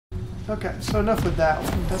Okay, so enough with that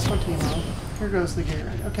one. That's my Teemo. Here goes the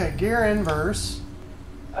Garen. Okay, Garen versus...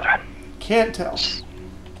 Can't tell.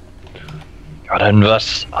 Garen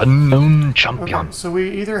versus unknown champion. Okay, so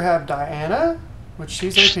we either have Diana, which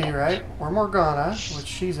she's AP, right? Or Morgana, which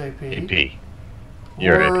she's AP. AP.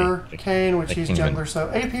 You're or AP. Kane, which he's jungler. So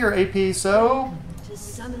AP or AP, so...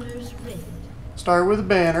 Start with a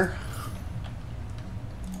banner.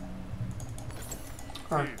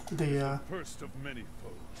 Or the,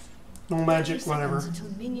 no magic, whatever.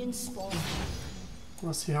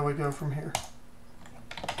 Let's see how we go from here.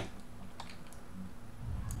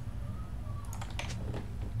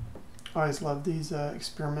 I always love these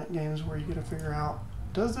experiment games where you get to figure out,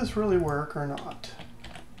 does this really work or not?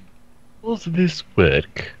 Does this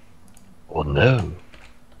work? Or no?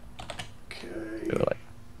 Okay. You're like,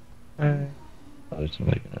 I was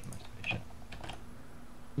making a message.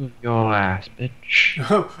 Move your ass, bitch.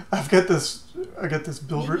 Oh, I got this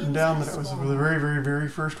build written down that it was the very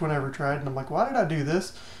first one I ever tried, and I'm like, why did I do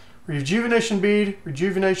this? Rejuvenation bead,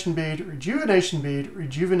 rejuvenation bead, rejuvenation bead,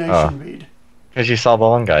 rejuvenation bead. Because you saw the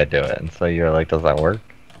one guy do it, and so you're like, does that work?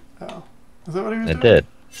 Oh. Is that what he was doing? It did.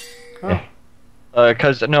 Oh. Yeah.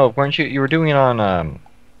 Because, no, weren't you were doing it on,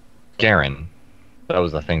 Garen. That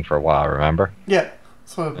was the thing for a while, remember? Yeah.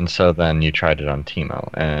 So, and so then you tried it on Teemo,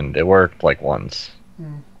 and it worked like once.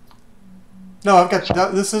 No, I've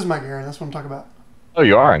got, this is my Garen, that's what I'm talking about. Oh,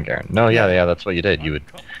 you are on Garen. No, yeah, that's what you did. You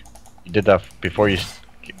did that before you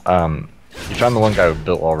found the one guy who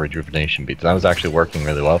built all rejuvenation beads. That was actually working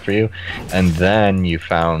really well for you. And then you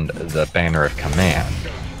found the Banner of Command.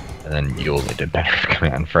 And then you only did Banner of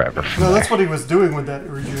Command forever from No, there. that's what he was doing with that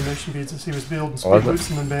rejuvenation beads, is he was building speed boots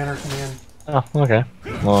and then Banner of Command. Oh, okay.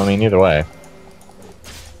 Well, I mean, either way.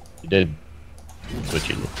 You did what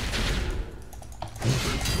you did.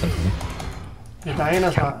 Yeah,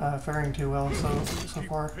 Diana's not faring too well so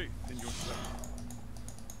far.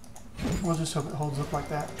 We'll just hope it holds up like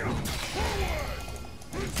that.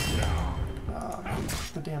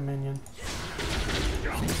 The damn minion.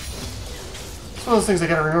 It's one of those things I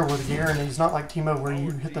gotta remember with Garen. He's not like Teemo where you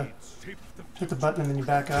hit the button and then you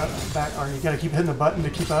back up, or you gotta keep hitting the button to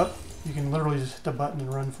keep up. You can literally just hit the button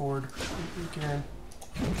and run forward with Garen.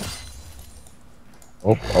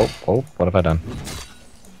 Oh, what have I done?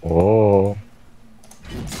 Oh.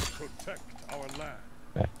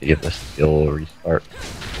 I have to get the skill restart.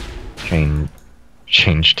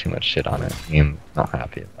 Change too much shit on it. I'm not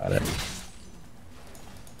happy about it.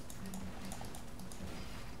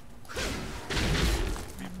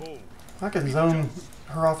 I can zone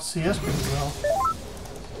her off CS pretty well.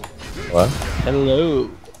 What?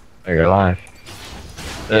 Hello. Oh, you're alive.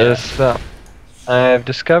 So, I've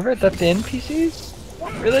discovered that the NPCs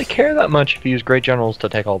don't really care that much if you use Great Generals to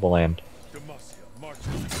take all the land.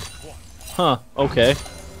 Huh, okay.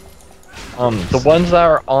 The ones that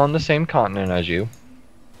are on the same continent as you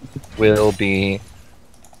will be,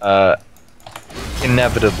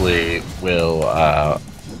 inevitably will,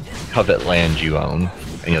 covet land you own,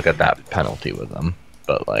 and you'll get that penalty with them.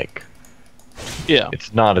 But, like, yeah,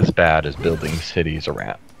 it's not as bad as building cities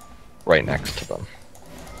around, right next to them.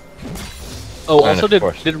 Oh, also,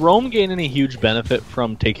 did Rome gain any huge benefit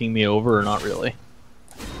from taking me over, or not really?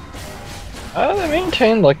 They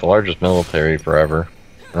maintained, like, the largest military forever.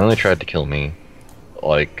 They only tried to kill me.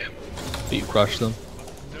 Like... But you crushed them?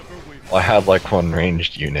 Well, I had, like, one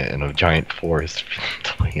ranged unit and a giant forest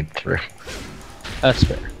to lead through. That's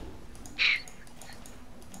fair.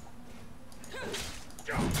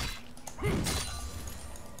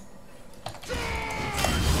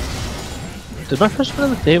 Did my first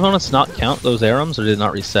one of the day bonus not count those ARMs, or did it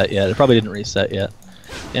not reset yet? It probably didn't reset yet.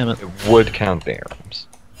 Damn it. It would count the ARMs.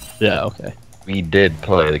 Yeah, okay. We did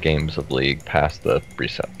play the games of League past the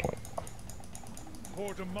reset point.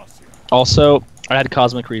 Also, I had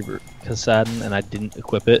Cosmic Reaver Kassadin and I didn't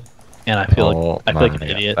equip it, and I feel like an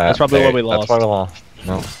idiot. That's probably why we lost. That's why we lost.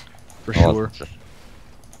 No. For sure.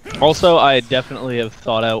 Also, I definitely have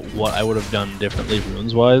thought out what I would have done differently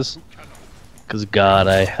runes-wise. Because, God,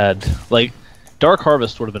 I had... Like, Dark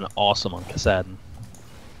Harvest would have been awesome on Kassadin.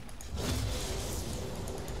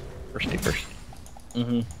 First.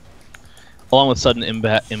 Along with Sudden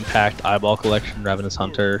Impact, Eyeball Collection, Ravenous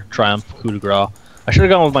Hunter, Triumph, Coup de Grace. I should have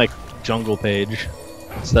gone with my jungle page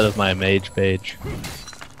instead of my mage page.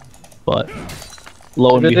 But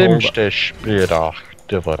lo and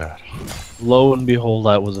behold,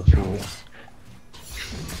 I was a fool.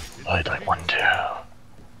 I won too.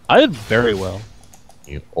 I did very well.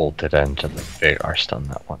 You ulted into the Vagar stun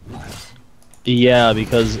that one time. Yeah,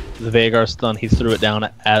 because the Vagar stun, he threw it down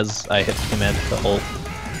as I hit Command to ult.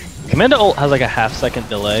 Command to ult has like a half-second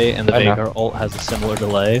delay, and the Vagar ult has a similar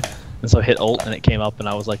delay. And so I hit ult and it came up and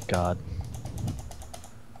I was like, God.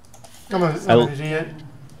 I'm an idiot.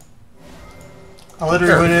 I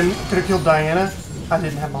literally went in, could have killed Diana. I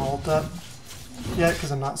didn't have my ult up yet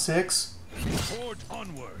because I'm not 6.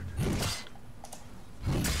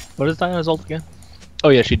 What is Diana's ult again? Oh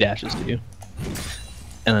yeah, she dashes to you.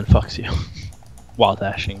 And then fucks you. While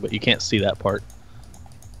dashing, but you can't see that part.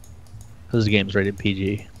 Because the game's rated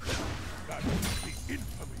PG.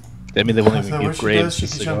 I mean, they won't even give grades to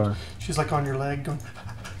Cigar. She's like on your leg going...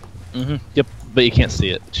 Yep, but you can't see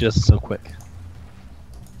it. She does it so quick.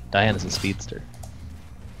 Diana's a speedster.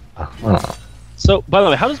 So, by the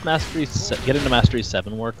way, how does Mastery get into Mastery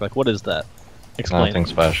 7 work? Like, what is that? Explain. Nothing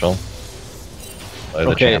special. Play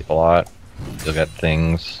the champ a lot. You'll get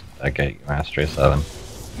things that get you Mastery 7.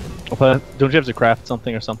 Don't you have to craft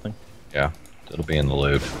something or something? Yeah, it'll be in the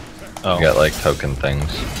loot. Oh. You get like token things.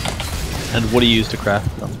 And what do you use to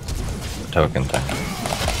craft them? The token thing.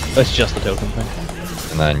 That's just the token thing.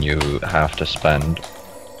 And then you have to spend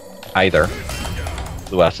either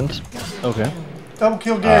Blue Essence. Okay. Double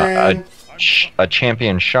kill Garen. A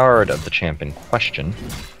champion shard of the champion question.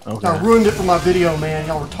 Okay. I ruined it for my video, man.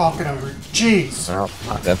 Y'all were talking over it. Jeez. Well,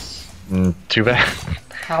 that's too bad.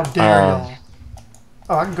 How dare y'all.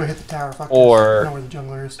 Oh, I can go hit the tower. Fuck or I know where the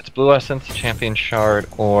jungler is. It's Blue Essence, champion shard,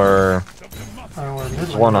 or I don't know where mid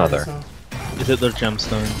lane one is, other. so. Is it their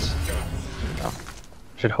gemstones? No.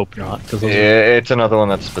 Should hope not, because it's another one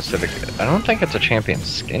that's specific. I don't think it's a champion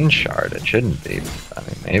skin shard. It shouldn't be. I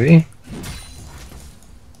mean, maybe.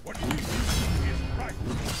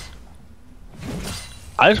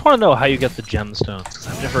 I just want to know how you get the gemstones, because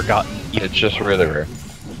I've never gotten. It's just really rare.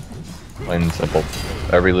 Plain and simple.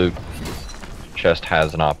 Every loot chest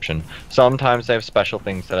has an option. Sometimes they have special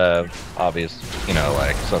things that have obvious, you know,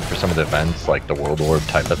 like for some of the events, like the World Orb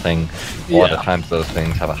type of thing. A lot of times those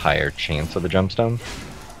things have a higher chance of a gemstone.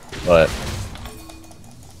 But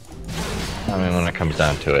I mean, when it comes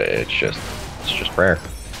down to it, it's just rare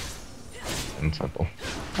and simple.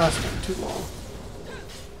 That's not too long.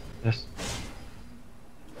 Yes.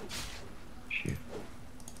 Shoot.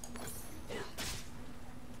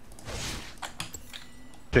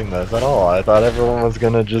 Think this at all. I thought everyone was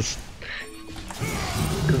gonna just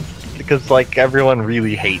because like everyone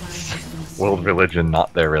really hates world religion,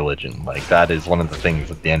 not their religion. Like that is one of the things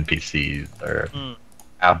that the NPCs are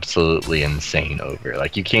absolutely insane over.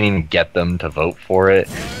 Like you can't even get them to vote for it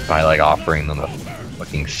by like offering them a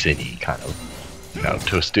fucking city, kind of, you know,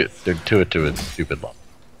 to a stupid level.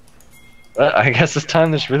 But I guess it's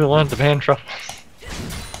time this really wanted to ban Truffles.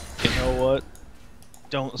 You know what?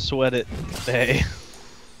 Don't sweat it, Bay.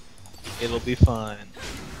 It'll be fine.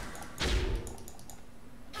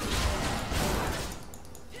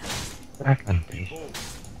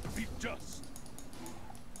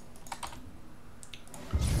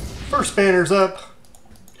 First banner's up.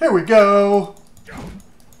 Here we go.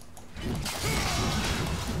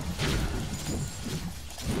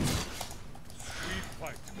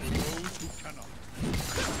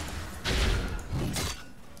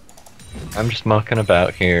 I'm just mucking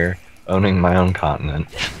about here, owning my own continent.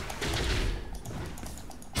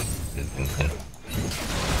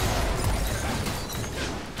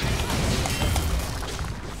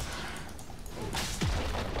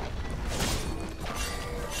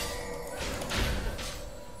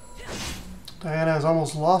 Diana has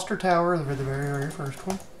almost lost her tower for the very, very first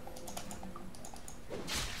one.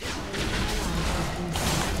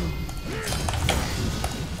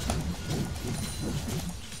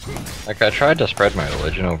 Like, I tried to spread my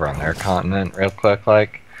religion over on their continent real quick,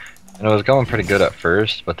 like, and it was going pretty good at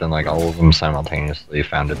first, but then, like, all of them simultaneously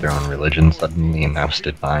founded their own religion suddenly and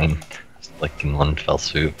ousted mine. Just, like, in one fell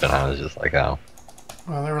swoop, and I was just like, oh.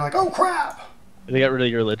 Well, they were like, oh crap! They got rid of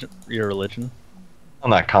your religion? On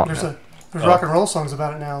that continent. There's rock and roll songs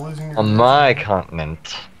about it now, losing your on my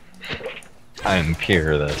continent. I am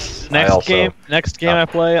pure this. Next game I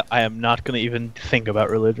play, I am not gonna even think about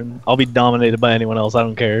religion. I'll be dominated by anyone else, I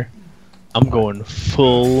don't care. I'm going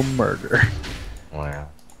full murder. Wow.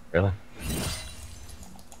 Really?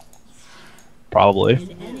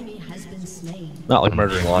 Probably. Not like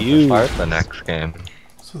murdering you. Start the next game.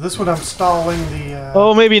 So this one I'm stalling the...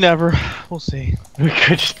 oh, maybe never. We'll see. We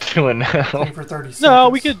could just do it now. For 30 seconds. No,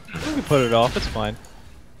 we could put it off. It's fine.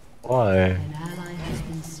 Why?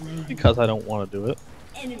 Because I don't want to do it.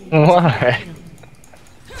 Why?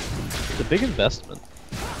 It's a big investment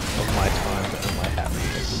of my time and my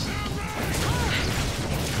happiness.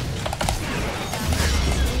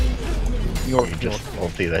 Your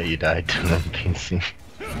difficulty that you died to an NPC.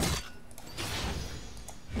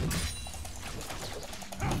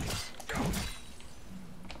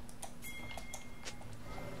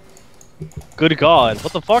 Good God!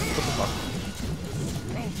 What the fuck? What the fuck?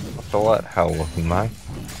 What the what? How am I?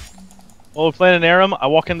 Well, we're playing an Aram. I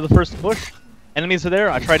walk into the first bush. Enemies are there.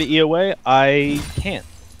 I try to E away. I can't.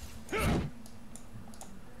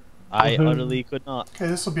 I utterly could not. Okay,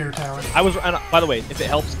 this will be your tower. I was. And by the way, if it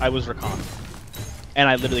helps, I was Rakan, and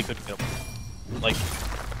I literally couldn't kill him. Like.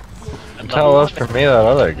 Tell us for me that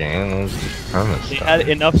other game was just premise They stuff. had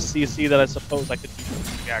enough CC that I suppose I could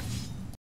react.